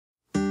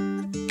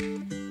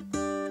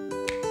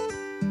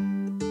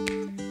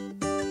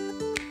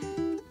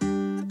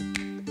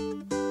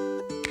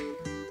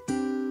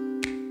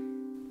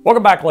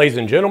Welcome back, ladies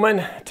and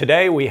gentlemen.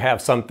 Today we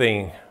have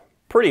something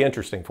pretty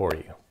interesting for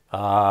you.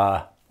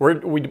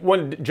 We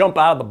wanted to jump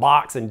out of the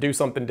box and do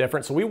something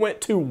different, so we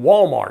went to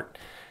Walmart,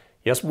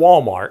 yes,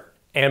 Walmart,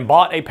 and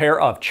bought a pair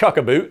of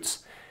chukka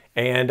boots.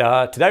 And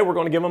today we're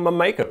going to give them a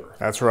makeover.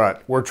 That's right.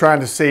 We're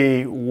trying to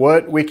see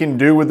what we can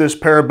do with this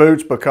pair of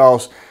boots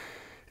because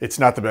it's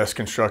not the best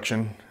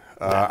construction.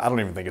 I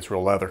don't even think it's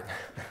real leather.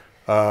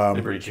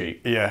 They're pretty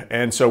cheap. Yeah,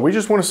 and so we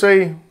just want to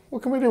see,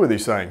 what can we do with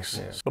these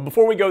things? Yeah. But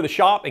before we go to the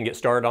shop and get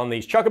started on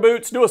these chukka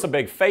boots, do us a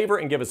big favor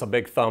and give us a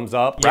big thumbs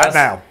up. Right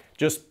now.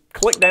 Just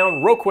click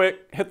down real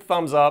quick, hit the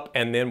thumbs up,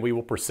 and then we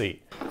will proceed.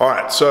 All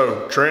right,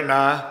 so Trent and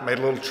I made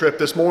a little trip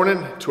this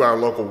morning to our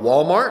local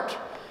Walmart,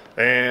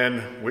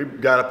 and we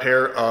got a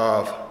pair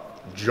of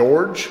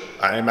George.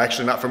 I am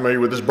actually not familiar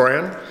with this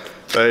brand.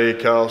 They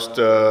cost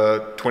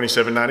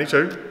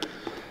 $27.92,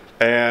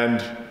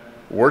 and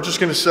we're just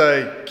gonna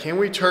say, can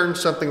we turn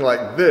something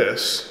like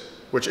this,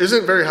 which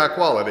isn't very high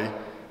quality,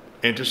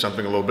 into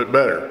something a little bit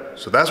better?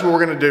 So that's what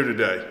we're gonna do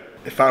today.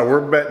 If I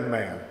were a betting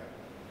man,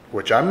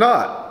 which I'm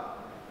not,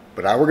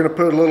 but I were gonna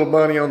put a little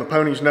money on the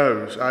pony's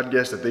nose, I'd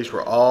guess that these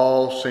were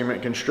all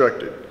cement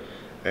constructed.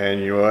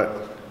 And you know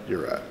what?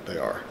 You're right, they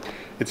are.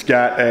 It's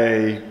got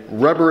a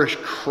rubberish,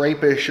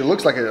 crepe-ish, it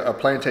looks like a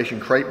plantation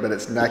crepe, but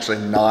it's actually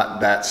not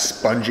that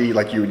spongy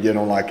like you would get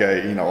on like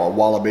a, you know, a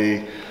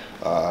wallaby,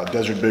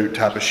 desert boot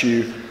type of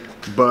shoe.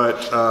 But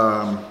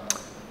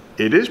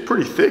it is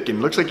pretty thick and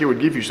looks like it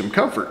would give you some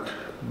comfort.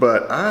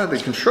 But the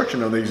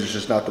construction on these is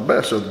just not the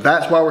best. So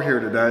that's why we're here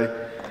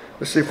today.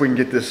 Let's see if we can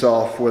get this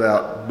off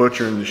without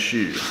butchering the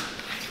shoe.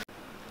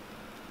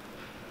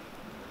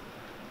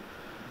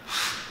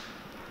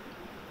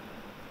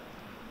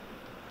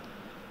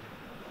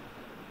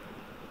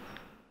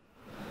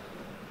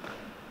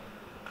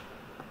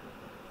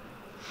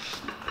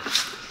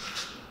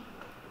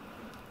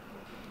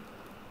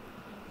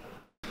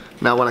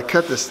 Now when I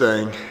cut this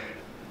thing,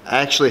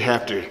 I actually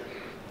have to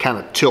kind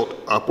of tilt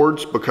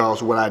upwards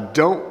because what I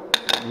don't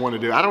want to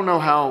do, I don't know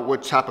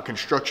what type of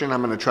construction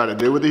I'm going to try to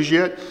do with these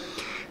yet.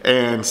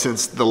 And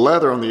since the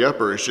leather on the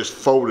upper is just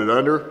folded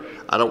under,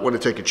 I don't want to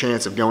take a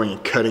chance of going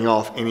and cutting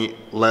off any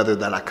leather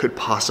that I could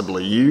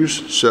possibly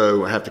use.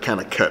 So I have to kind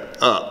of cut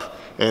up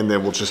and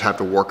then we'll just have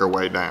to work our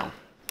way down.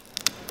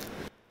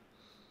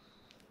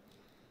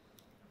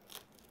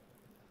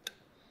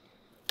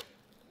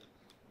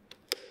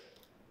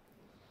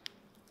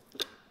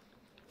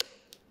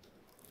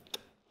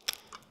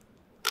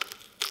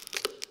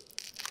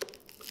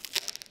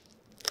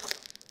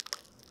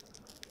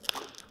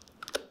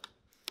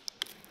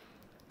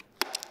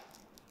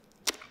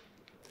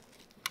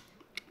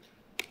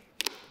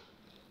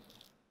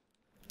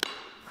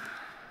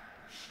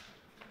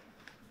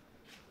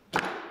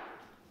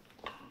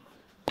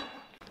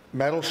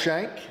 Metal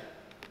shank,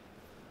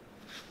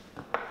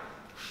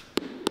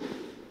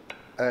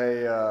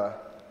 a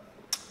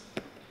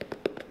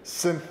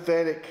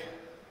synthetic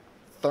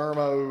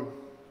thermo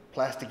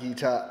plasticky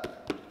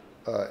type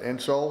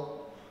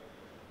insole.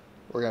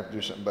 We're gonna have to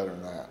do something better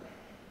than that.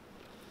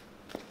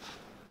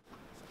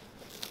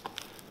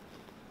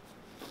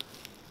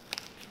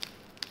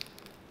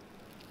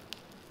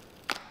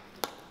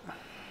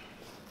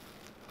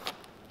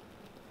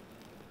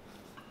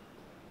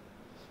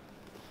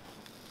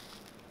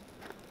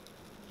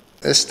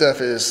 This stuff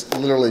is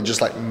literally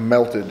just like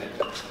melted.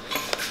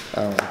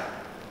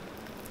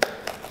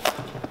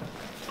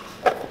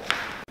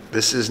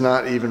 This is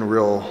not even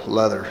real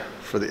leather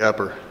for the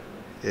upper.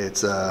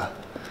 It's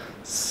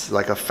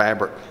like a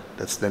fabric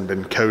that's then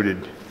been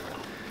coated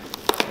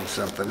in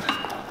something.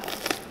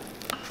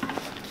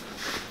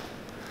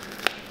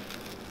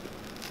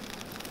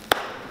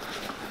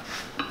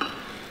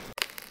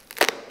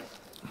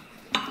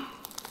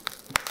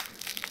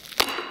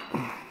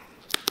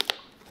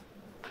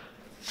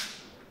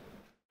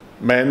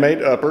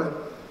 Man-made upper,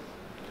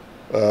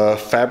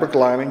 fabric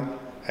lining,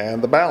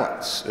 and the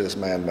balance is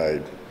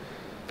man-made.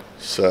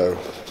 So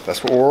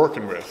that's what we're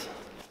working with.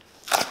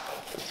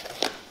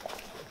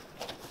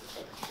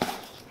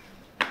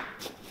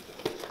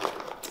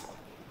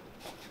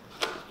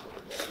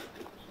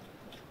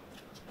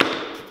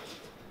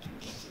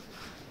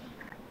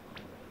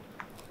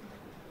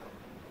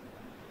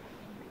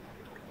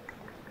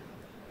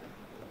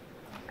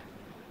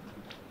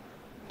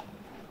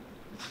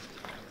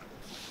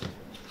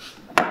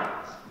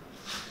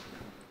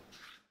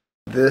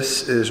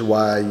 This is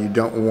why you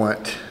don't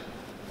want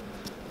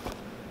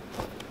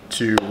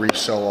to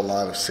resole a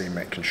lot of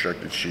cement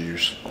constructed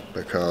shoes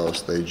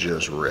because they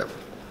just rip.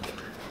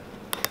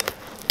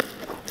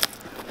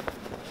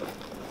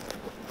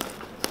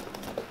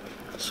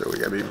 So we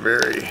gotta be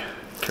very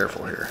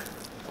careful here.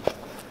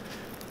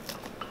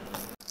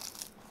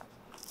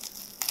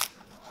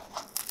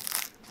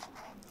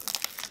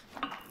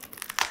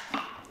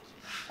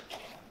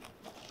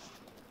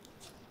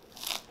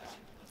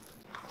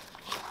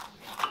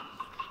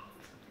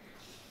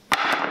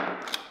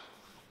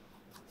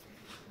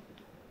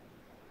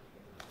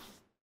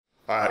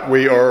 All right,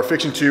 we are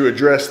fixing to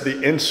address the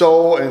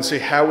insole and see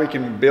how we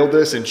can build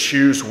this and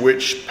choose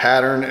which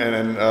pattern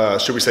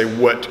and should we say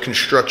what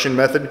construction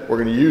method we're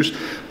gonna use.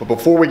 But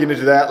before we get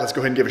into that, let's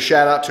go ahead and give a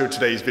shout out to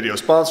today's video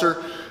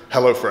sponsor,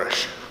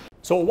 HelloFresh.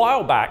 So a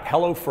while back,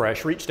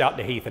 HelloFresh reached out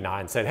to Heath and I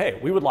and said, hey,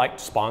 we would like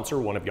to sponsor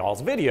one of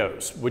y'all's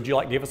videos. Would you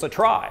like to give us a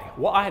try?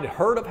 Well, I had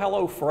heard of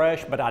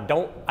HelloFresh, but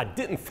I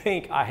didn't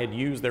think I had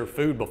used their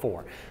food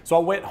before. So I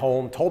went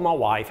home, told my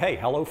wife, hey,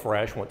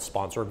 HelloFresh wants to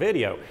sponsor a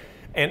video.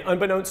 And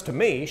unbeknownst to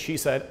me, she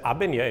said, I've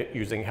been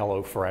using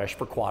HelloFresh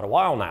for quite a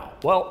while now.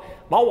 Well,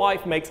 my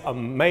wife makes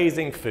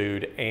amazing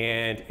food,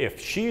 and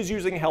if she's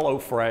using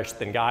HelloFresh,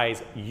 then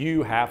guys,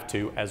 you have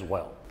to as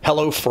well.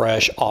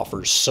 HelloFresh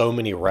offers so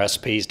many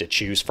recipes to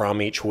choose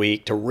from each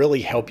week to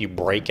really help you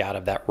break out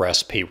of that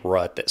recipe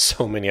rut that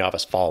so many of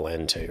us fall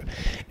into.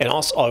 And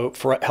also,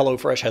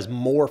 HelloFresh has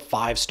more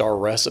 5-star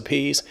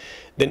recipes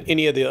than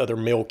any of the other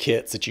meal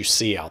kits that you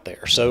see out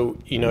there. So,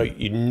 you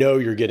know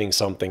you're getting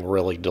something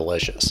really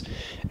delicious.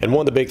 And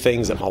one of the big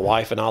things that my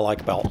wife and I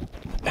like about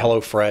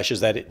HelloFresh is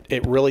that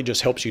it really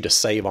just helps you to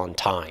save on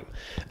time.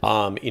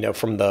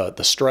 From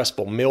the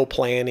stressful meal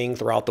planning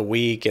throughout the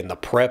week and the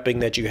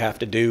prepping that you have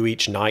to do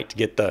each night to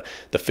get the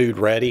food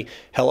ready,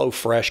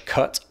 HelloFresh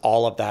cuts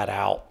all of that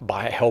out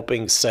by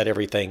helping set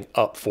everything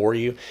up for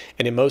you.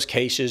 And in most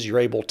cases, you're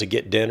able to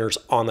get dinners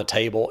on the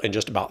table in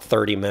just about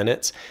 30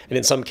 minutes. And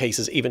in some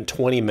cases, even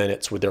 20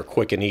 minutes with their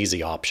quick and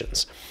easy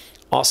options.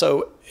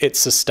 Also, it's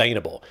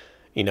sustainable.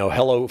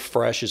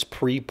 HelloFresh's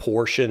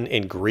pre-portioned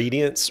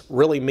ingredients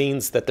really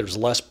means that there's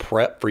less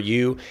prep for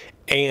you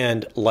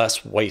and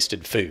less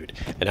wasted food.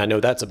 And I know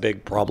that's a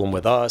big problem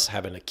with us,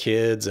 having the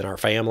kids and our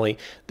family.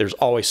 There's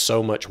always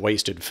so much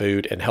wasted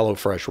food, and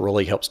HelloFresh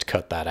really helps to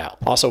cut that out.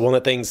 Also, one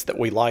of the things that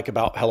we like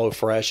about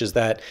HelloFresh is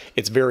that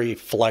it's very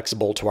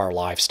flexible to our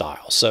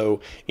lifestyle. So,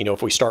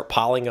 if we start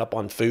piling up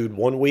on food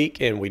one week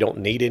and we don't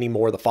need any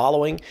more the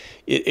following,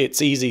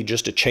 it's easy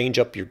just to change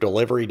up your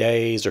delivery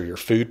days or your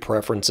food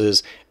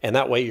preferences. And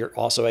that way you're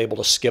also able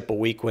to skip a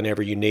week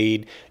whenever you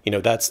need.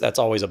 That's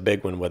always a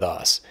big one with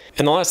us.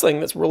 And the last thing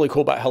that's really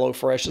cool about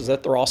HelloFresh is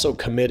that they're also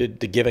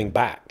committed to giving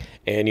back.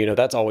 And,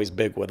 that's always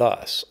big with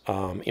us.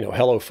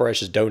 HelloFresh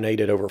has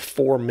donated over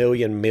 4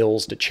 million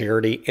meals to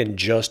charity in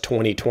just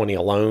 2020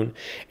 alone.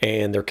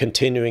 And they're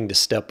continuing to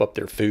step up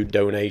their food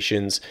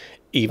donations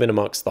even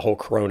amongst the whole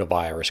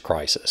coronavirus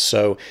crisis.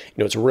 So,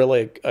 it's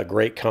really a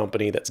great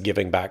company that's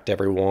giving back to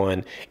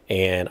everyone,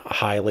 and I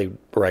highly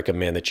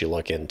recommend that you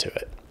look into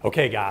it.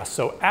 Okay guys,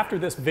 so after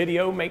this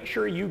video, make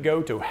sure you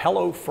go to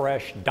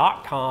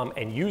HelloFresh.com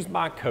and use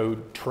my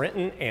code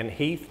Trenton and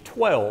Heath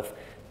 12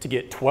 to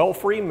get 12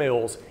 free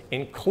meals,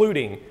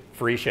 including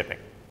free shipping.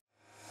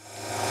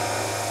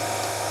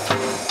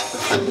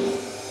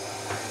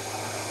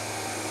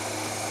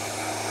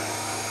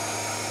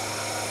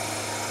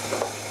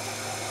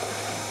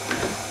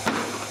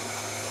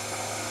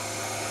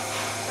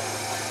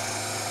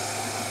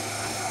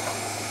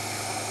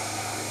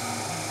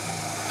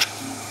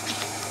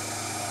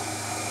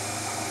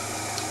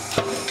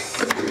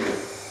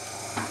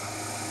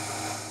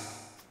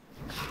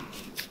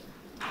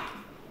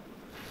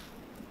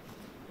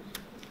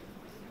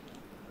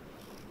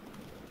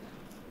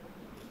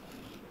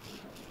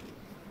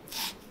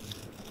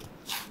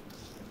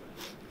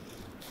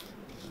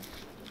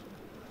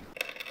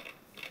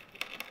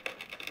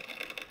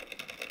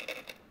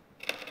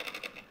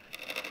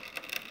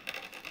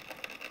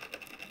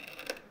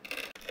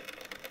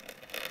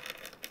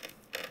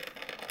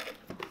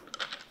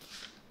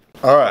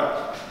 All right,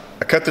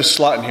 I cut this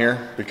slot in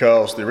here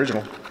because the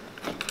original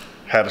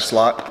had a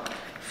slot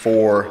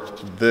for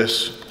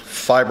this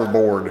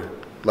fiberboard,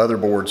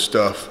 leatherboard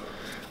stuff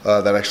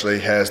that actually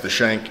has the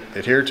shank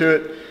adhered to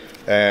it,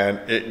 and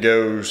it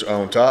goes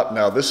on top.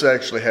 Now this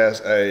actually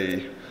has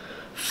a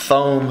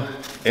foam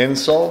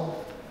insole,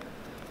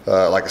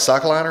 like a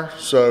sock liner,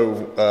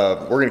 so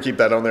we're gonna keep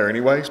that on there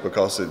anyways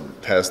because it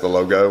has the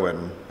logo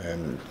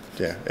and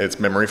yeah, it's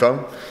memory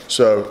foam.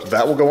 So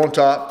that will go on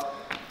top.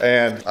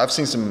 And I've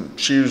seen some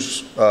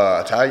shoes,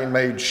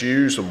 Italian-made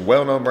shoes, some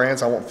well-known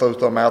brands. I won't throw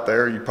them out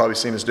there. You've probably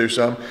seen us do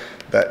some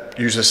that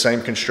use the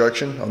same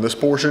construction on this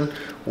portion.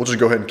 We'll just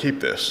go ahead and keep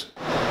this.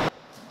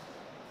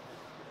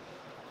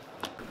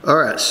 All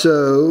right,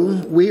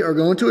 so we are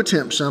going to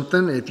attempt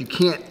something. If you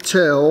can't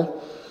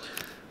tell,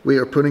 we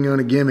are putting on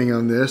a gimming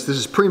on this. This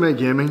is pre-made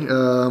gimming.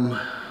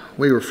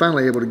 We were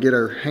finally able to get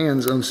our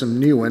hands on some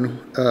new one.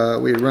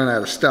 We had run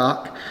out of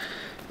stock,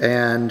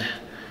 and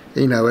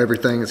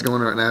everything that's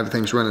going on right now,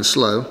 everything's running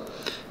slow.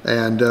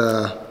 And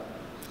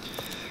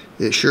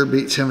it sure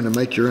beats having to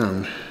make your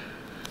own.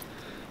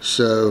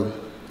 So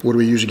what do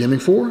we use a gimming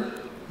for?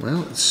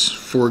 Well, it's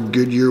for a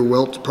Goodyear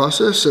welt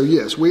process. So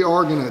yes, we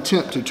are going to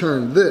attempt to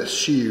turn this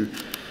shoe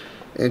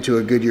into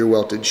a Goodyear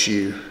welted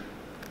shoe.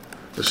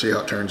 Let's see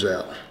how it turns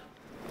out.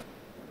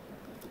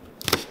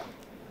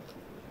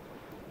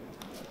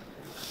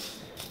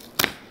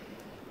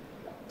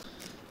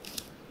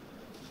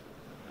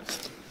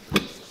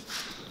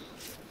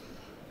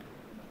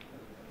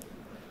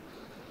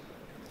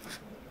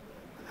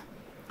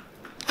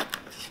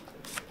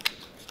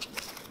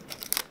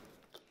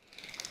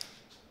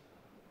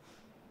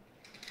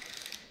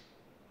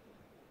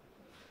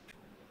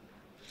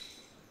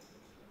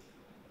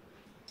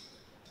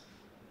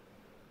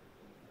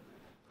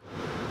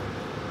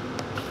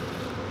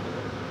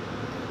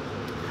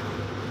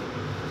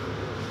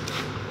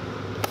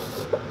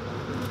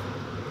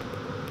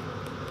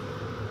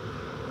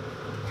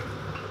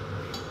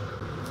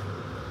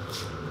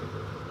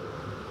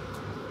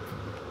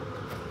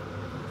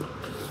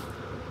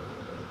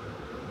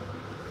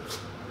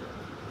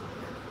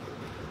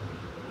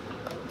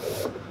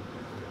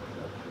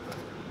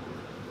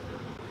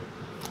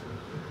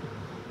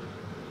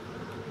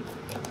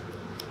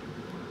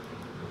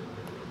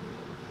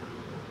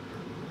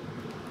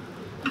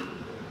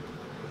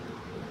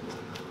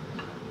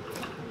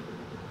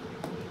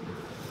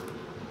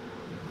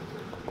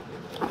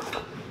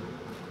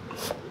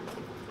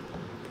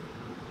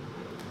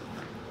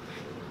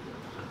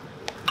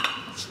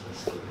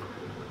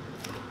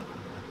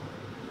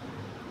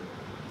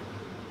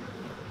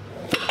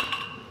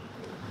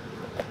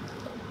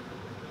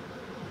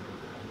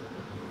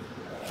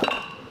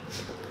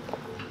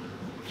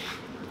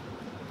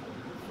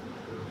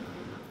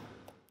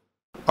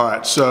 All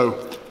right,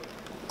 so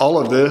all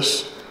of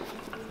this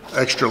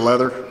extra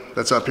leather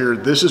that's up here,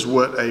 this is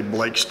what a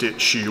Blake stitch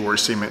shoe or a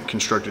cement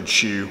constructed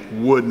shoe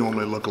would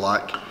normally look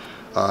like.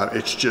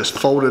 It's just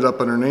folded up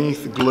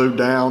underneath, glued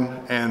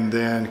down, and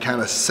then kind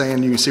of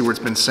sand. You can see where it's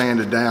been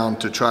sanded down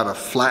to try to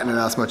flatten it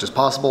out as much as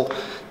possible.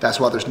 That's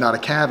why there's not a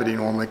cavity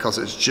normally, because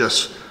it's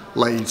just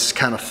lays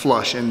kind of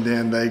flush, and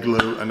then they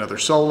glue another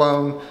sole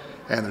on,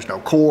 and there's no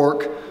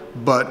cork.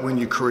 But when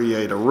you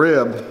create a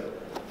rib,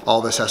 all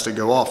this has to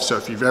go off. So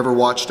if you've ever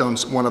watched on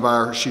one of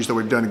our shoes that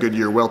we've done,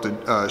 Goodyear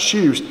welted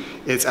shoes,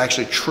 it's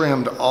actually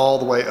trimmed all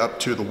the way up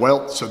to the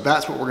welt. So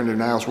that's what we're gonna do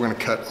now, is we're gonna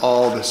cut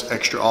all this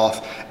extra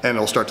off, and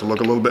it'll start to look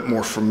a little bit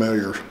more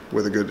familiar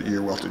with a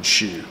Goodyear welted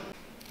shoe.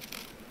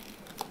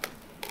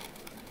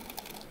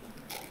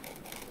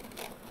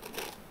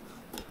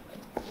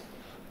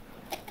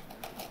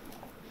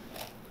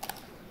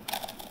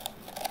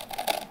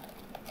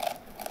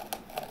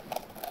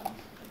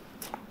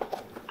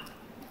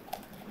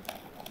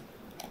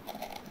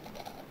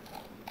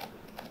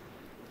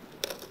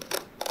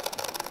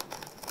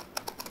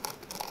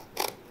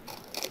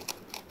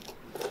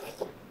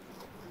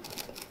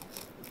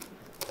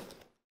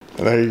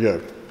 And there you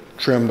go,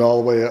 trimmed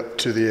all the way up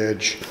to the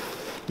edge.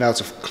 Now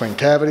it's a clean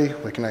cavity,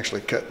 we can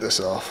actually cut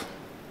this off.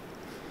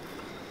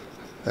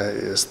 That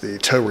is the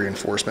toe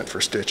reinforcement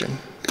for stitching.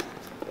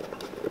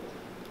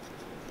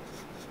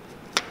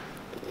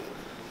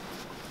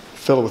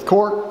 Fill it with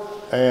cork,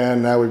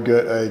 and now we've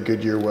got a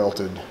Goodyear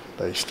welted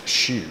based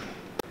shoe.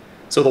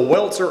 So the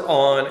welts are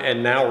on,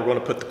 and now we're going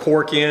to put the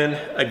cork in.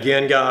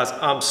 Again, guys,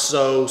 I'm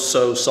so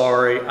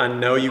sorry. I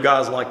know you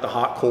guys like the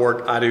hot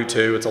cork. I do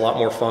too. It's a lot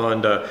more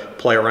fun to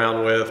play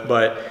around with,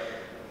 but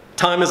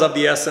time is of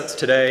the essence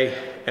today.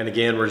 And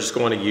again, we're just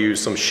going to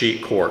use some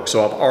sheet cork.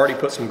 So I've already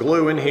put some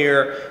glue in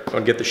here. I'm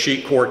going to get the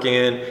sheet cork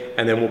in,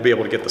 and then we'll be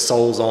able to get the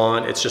soles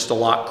on. It's just a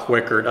lot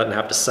quicker. It doesn't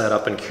have to set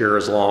up and cure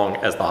as long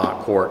as the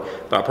hot cork.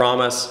 But I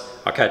promise,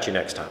 I'll catch you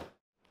next time.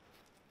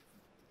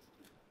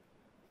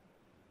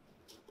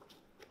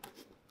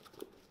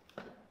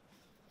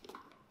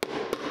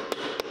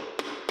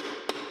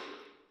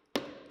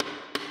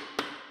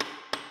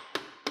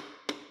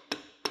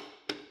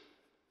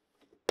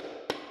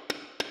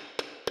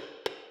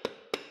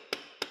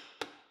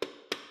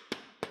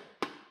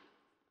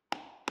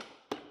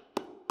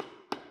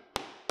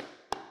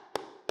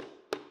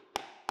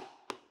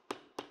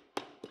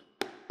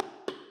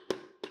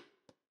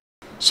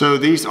 So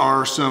these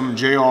are some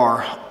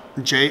JR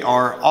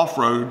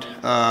off-road.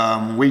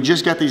 We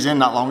just got these in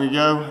not long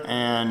ago,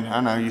 and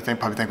I know you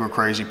probably think we're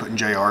crazy putting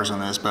JRs on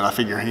this, but I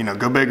figure, you know,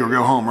 go big or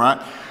go home,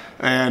 right?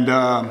 And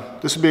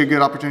this would be a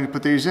good opportunity to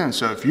put these in.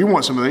 So if you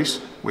want some of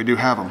these, we do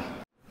have them.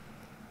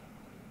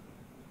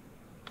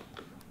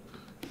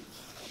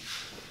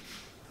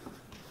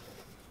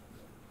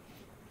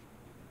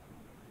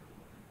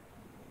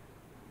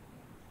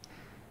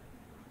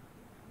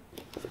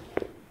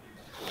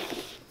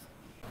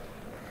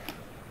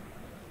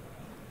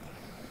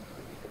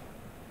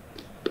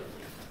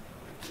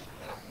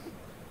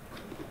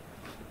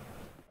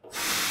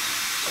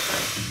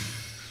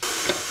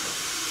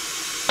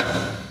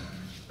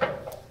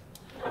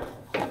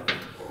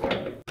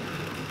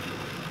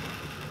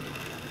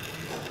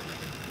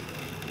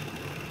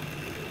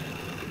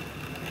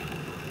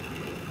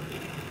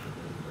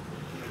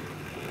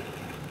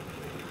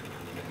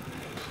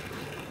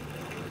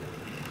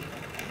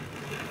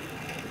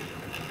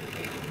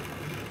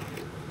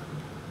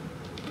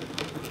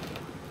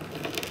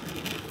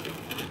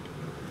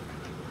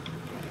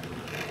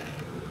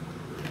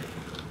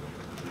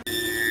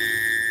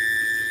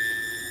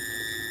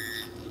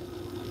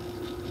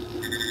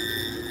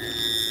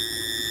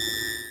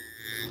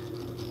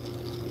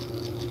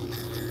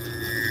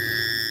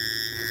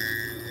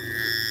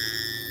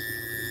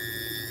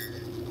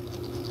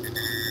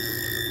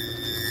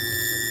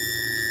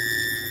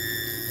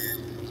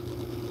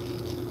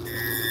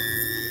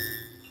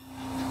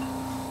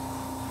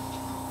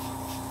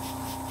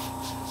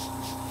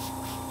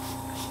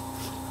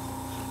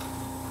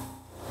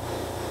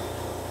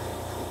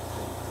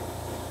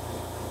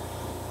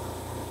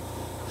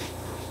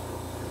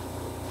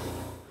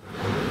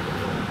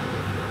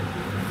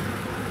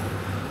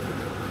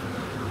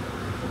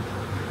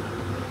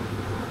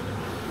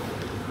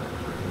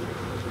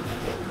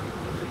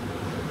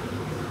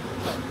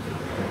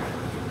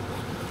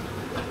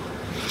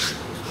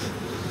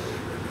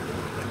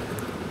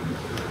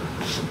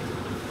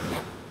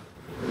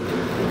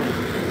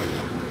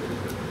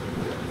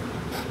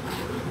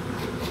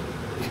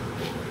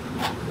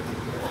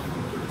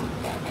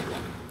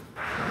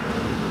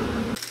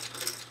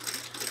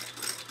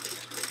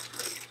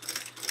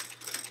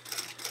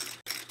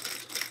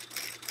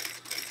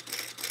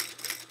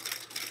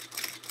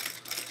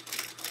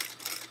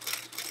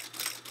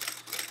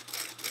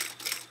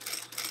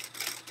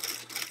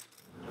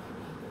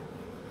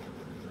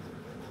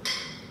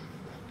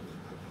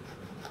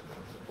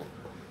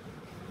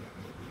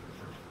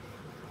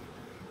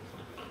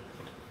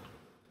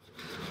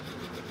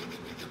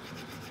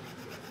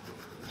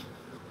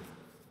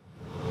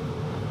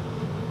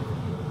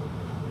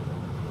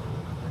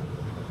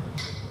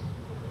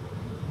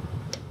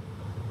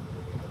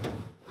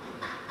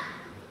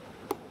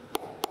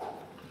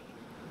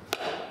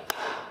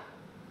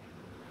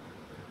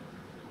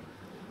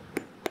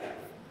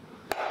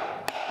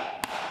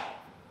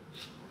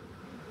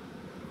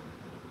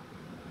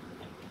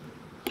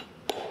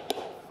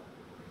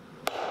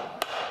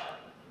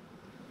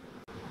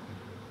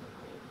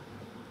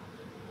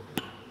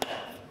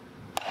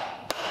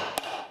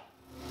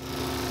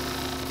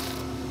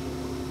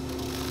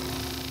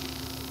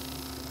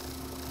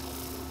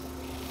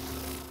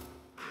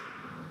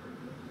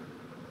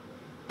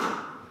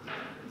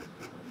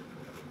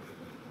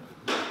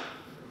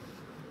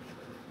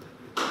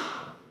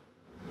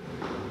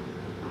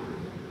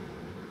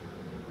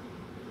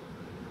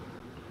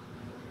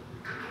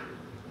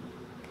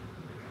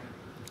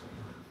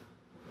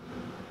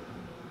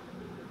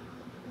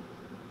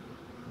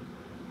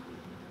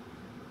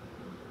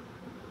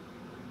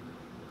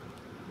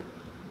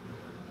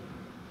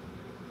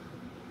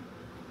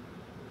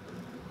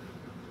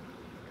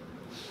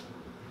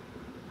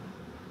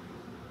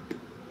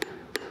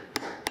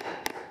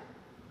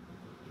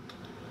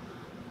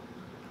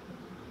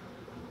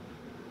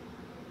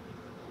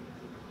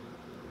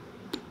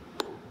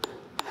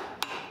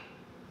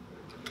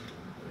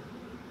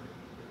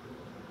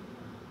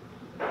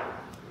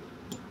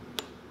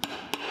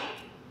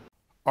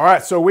 All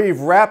right, so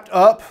we've wrapped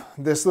up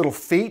this little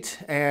feat,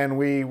 and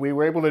we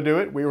were able to do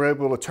it. We were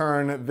able to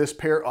turn this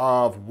pair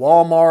of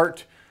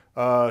Walmart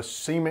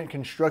cement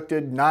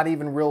constructed, not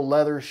even real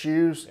leather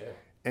shoes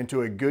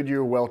into a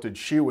Goodyear welted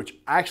shoe, which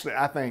actually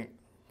I think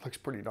looks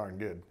pretty darn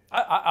good.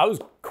 I was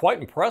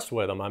quite impressed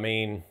with them. I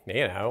mean,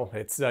 you know,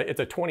 it's a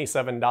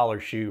 $27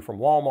 shoe from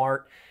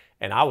Walmart,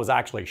 and I was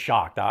actually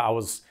shocked.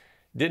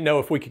 Didn't know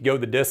if we could go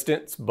the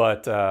distance,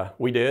 but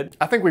we did.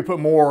 I think we put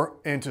more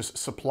into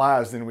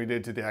supplies than we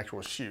did to the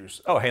actual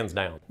shoes. Oh, hands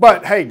down.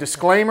 But hey,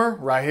 disclaimer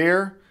right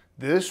here,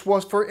 this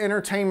was for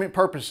entertainment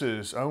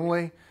purposes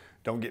only.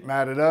 Don't get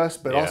mad at us,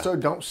 but also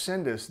don't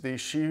send us these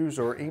shoes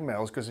or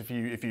emails, because if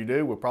you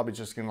do, we're probably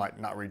just gonna like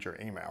not read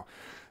your email.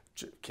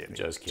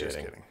 Just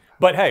kidding.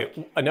 But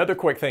hey, another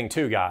quick thing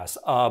too, guys,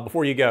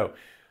 before you go.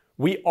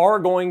 We are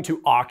going to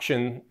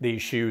auction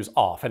these shoes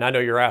off. And I know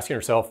you're asking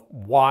yourself,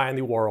 why in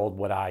the world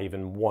would I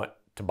even want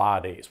to buy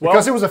these? Well,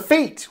 because it was a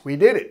feat. We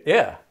did it.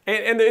 Yeah.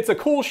 And it's a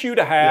cool shoe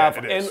to have.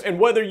 Yeah, it is. And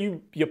whether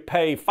you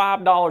pay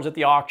 $5 at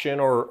the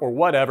auction or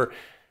whatever,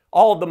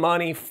 all of the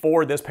money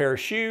for this pair of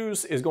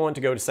shoes is going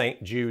to go to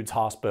St. Jude's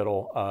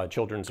Hospital,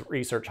 Children's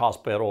Research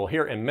Hospital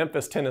here in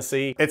Memphis,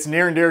 Tennessee. It's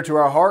near and dear to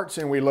our hearts,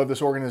 and we love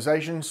this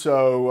organization.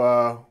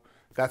 So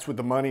that's what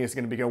the money is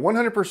going to be going.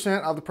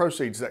 100% of the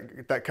proceeds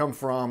that come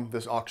from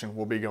this auction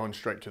will be going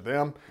straight to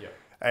them. Yep.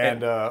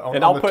 And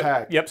I'll put,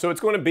 tag. Yep, so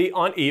it's going to be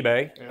on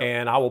eBay,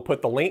 and I will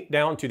put the link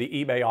down to the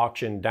eBay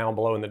auction down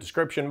below in the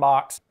description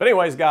box. But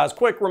anyways, guys,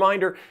 quick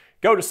reminder,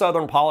 go to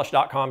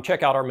southernpolish.com,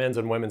 check out our men's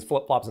and women's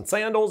flip-flops and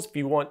sandals. If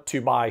you want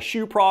to buy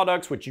shoe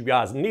products, which you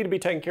guys need to be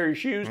taking care of your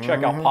shoes,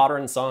 check out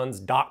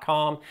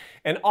potterandsons.com.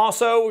 And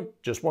also,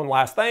 just one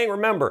last thing,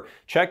 remember,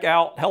 check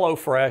out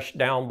HelloFresh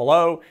down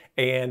below,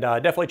 and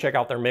definitely check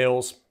out their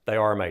meals. They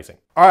are amazing.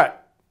 All right,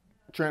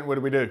 Trent, what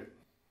do we do?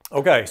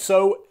 Okay,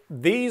 so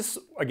these,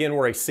 again,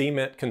 were a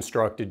cement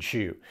constructed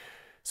shoe.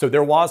 So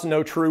there was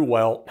no true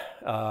welt,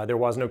 there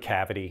was no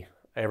cavity.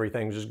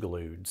 Everything was just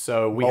glued.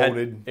 So we had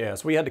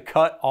to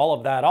cut all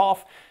of that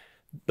off.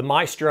 The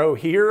maestro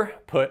here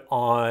put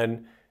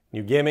on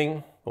new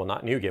gimming. Well,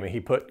 not new gimming. He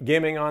put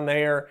gimming on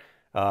there.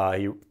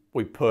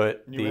 We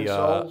put new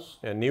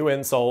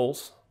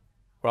insoles.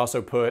 We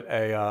also put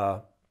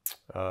a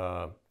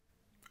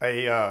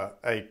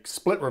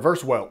split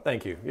reverse welt.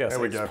 Thank you. Yes, there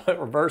we go. Split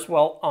reverse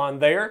welt on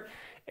there,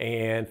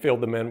 and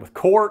filled them in with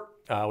cork.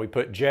 We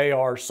put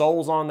JR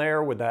soles on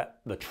there with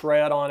the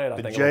tread on it. I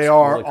think JR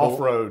really cool.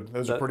 off-road,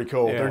 those are pretty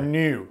cool. Yeah. They're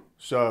new,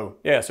 so.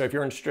 Yeah, so if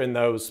you're interested in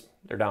those,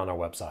 they're down on our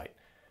website.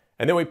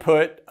 And then we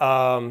put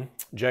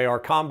JR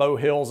combo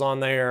heels on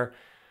there.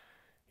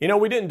 You know,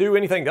 we didn't do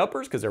anything to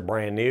uppers because they're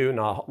brand new,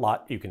 not a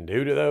lot you can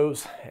do to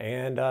those.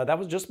 And that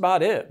was just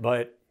about it.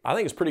 But I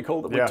think it's pretty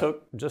cool that we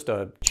took just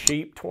a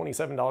cheap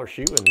 $27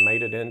 shoe and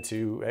made it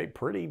into a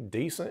pretty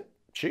decent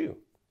shoe.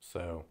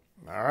 So.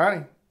 All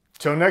righty.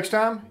 Till next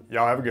time,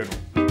 y'all have a good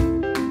one.